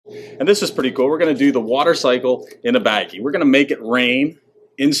And this is pretty cool. We're going to do the water cycle in a baggie. We're going to make it rain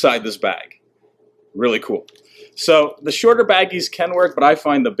inside this bag. Really cool. So the shorter baggies can work, but I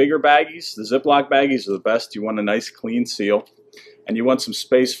find the bigger baggies, the Ziploc baggies, are the best. You want a nice clean seal, and you want some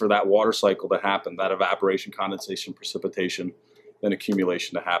space for that water cycle to happen, that evaporation, condensation, precipitation, and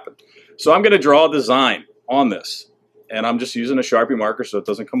accumulation to happen. So I'm going to draw a design on this, and I'm just using a Sharpie marker so it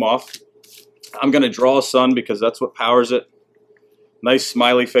doesn't come off. I'm going to draw a sun because that's what powers it. Nice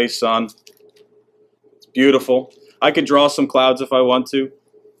smiley face sun. It's beautiful. I could draw some clouds if I want to.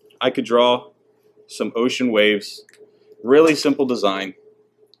 I could draw some ocean waves. Really simple design.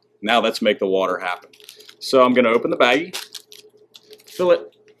 Now let's make the water happen. So I'm going to open the baggie, fill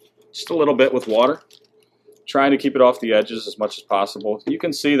it just a little bit with water, trying to keep it off the edges as much as possible. You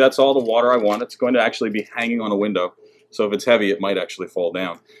can see that's all the water I want. It's going to actually be hanging on a window, so if it's heavy it might actually fall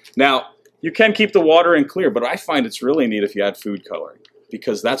down. Now you can keep the water in clear, but I find it's really neat if you add food coloring,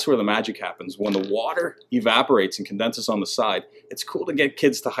 because that's where the magic happens. When the water evaporates and condenses on the side, it's cool to get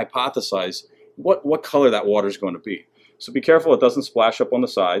kids to hypothesize what color that water is going to be. So be careful it doesn't splash up on the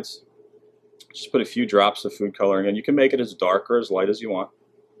sides. Just put a few drops of food coloring in. You can make it as dark or as light as you want.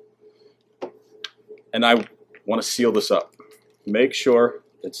 And I want to seal this up. Make sure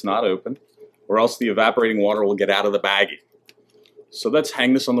it's not open, or else the evaporating water will get out of the baggie. So let's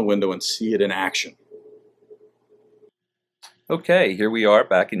hang this on the window and see it in action. Okay, here we are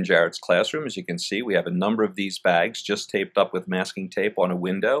back in Jared's classroom. As you can see, we have a number of these bags just taped up with masking tape on a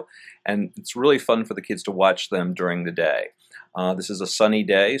window, and it's really fun for the kids to watch them during the day. This is a sunny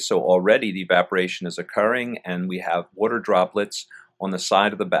day, so already the evaporation is occurring, and we have water droplets on the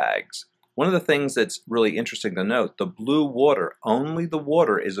side of the bags. One of the things that's really interesting to note, the blue water, only the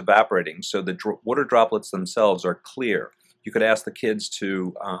water is evaporating, so the water droplets themselves are clear. You could ask the kids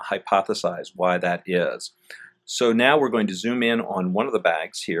to hypothesize why that is. So now we're going to zoom in on one of the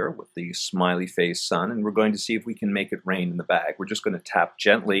bags here with the smiley face sun, and we're going to see if we can make it rain in the bag. We're just going to tap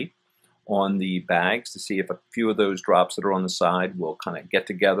gently on the bags to see if a few of those drops that are on the side will kind of get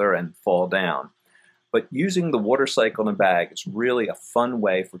together and fall down. But using the water cycle in a bag is really a fun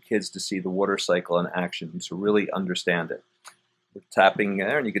way for kids to see the water cycle in action, to really understand it. We're tapping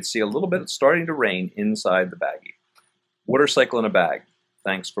there, and you can see a little bit starting to rain inside the baggie. Water cycle in a bag.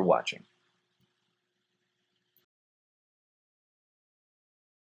 Thanks for watching.